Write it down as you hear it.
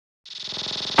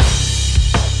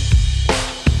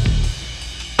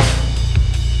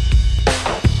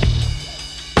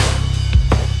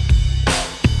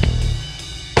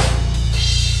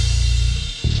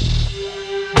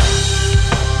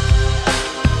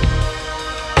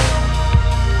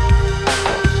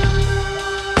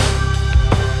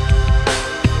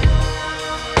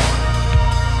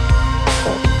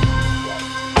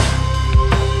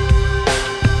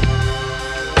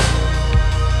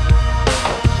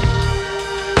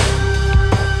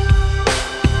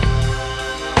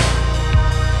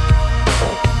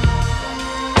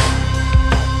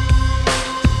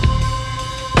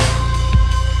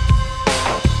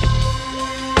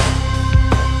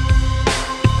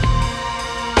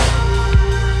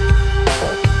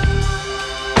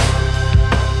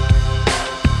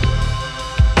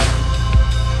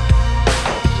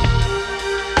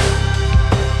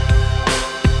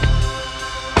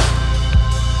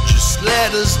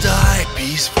die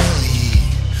peacefully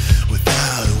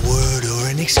without a word or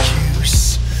an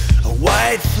excuse. A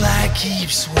white flag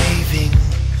keeps waving.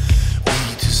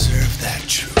 We deserve that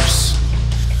truce.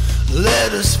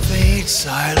 Let us fade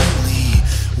silently.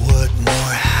 What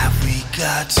more have we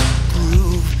got to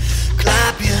prove?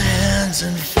 Clap your hands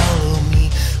and follow me.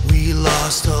 We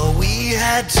lost all we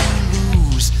had to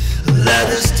lose. Let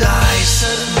us die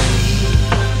suddenly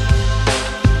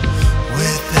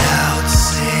without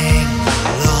saying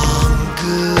a long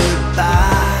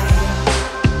goodbye,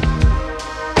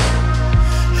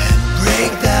 and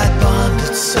break that bond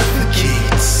that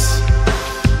suffocates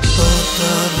both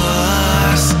of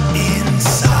us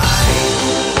inside.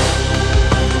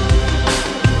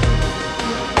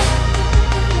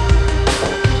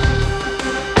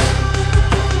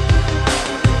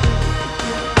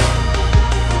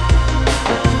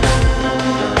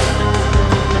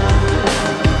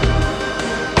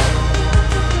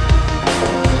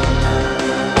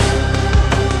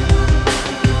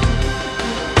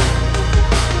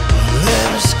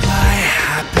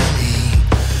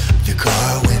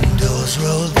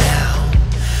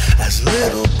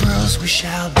 Little pearls we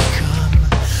shall become,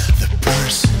 the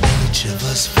person each of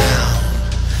us found.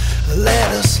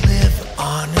 Let us live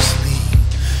honestly,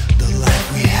 the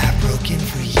life we have broken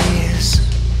for years.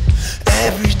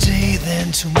 Every day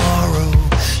then tomorrow,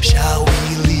 shall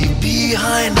we leave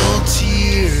behind all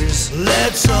tears?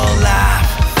 Let's all laugh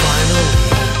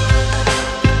finally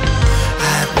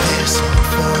at this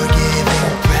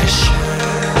unforgiving pressure.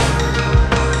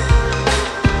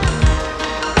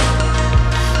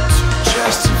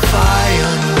 Justify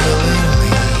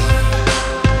unwillingly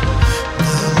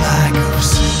the lack of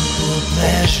simple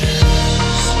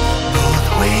pleasures, both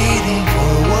waiting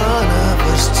for one of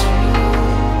us to,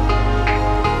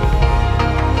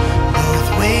 both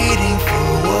waiting for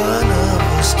one of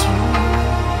us to,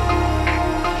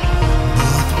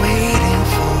 both waiting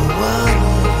for one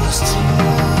of us to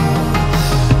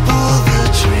pull the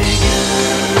trigger.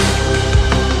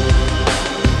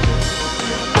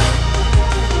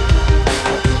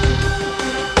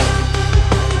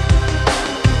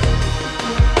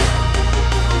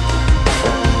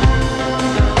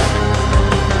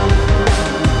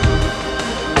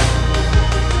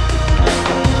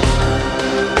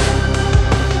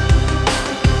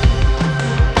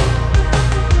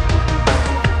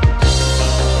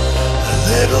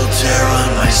 Little tear on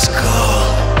my skull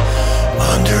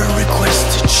under request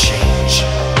to change.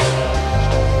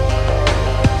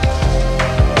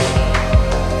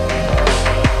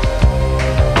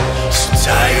 So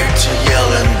tired to yell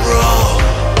and brawl,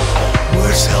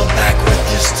 words held back with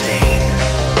disdain.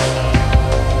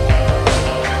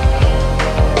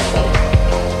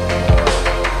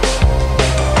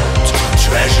 Torn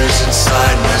treasures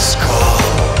inside my skull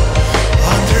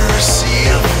under a sea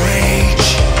of rage.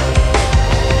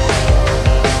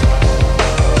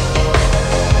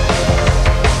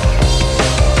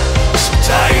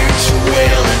 Tired to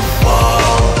wail and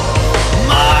fall,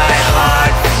 my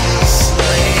heart feels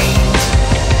slain.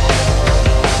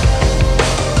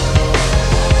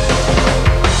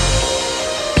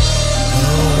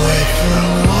 Away from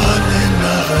one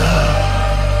another,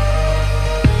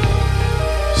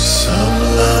 some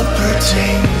love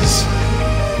pertains.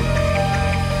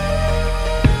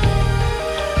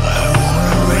 I won't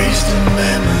erase the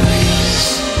memories.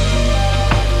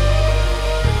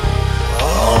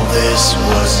 All this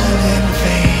wasn't in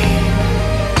vain,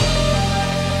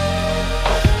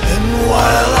 and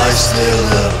while I still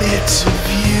a bit of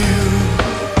you,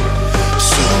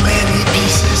 so many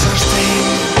pieces are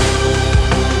stained.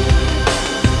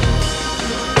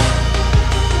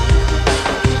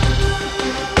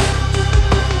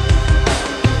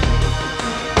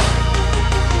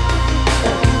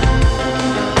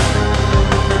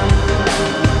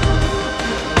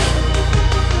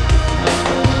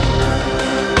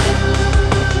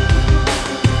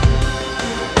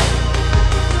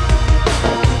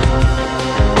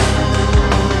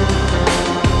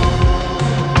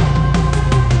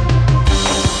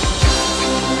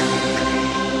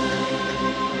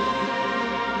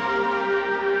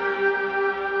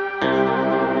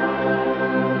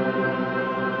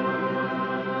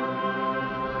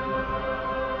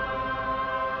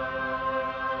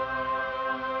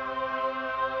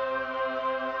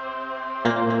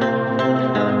 Thank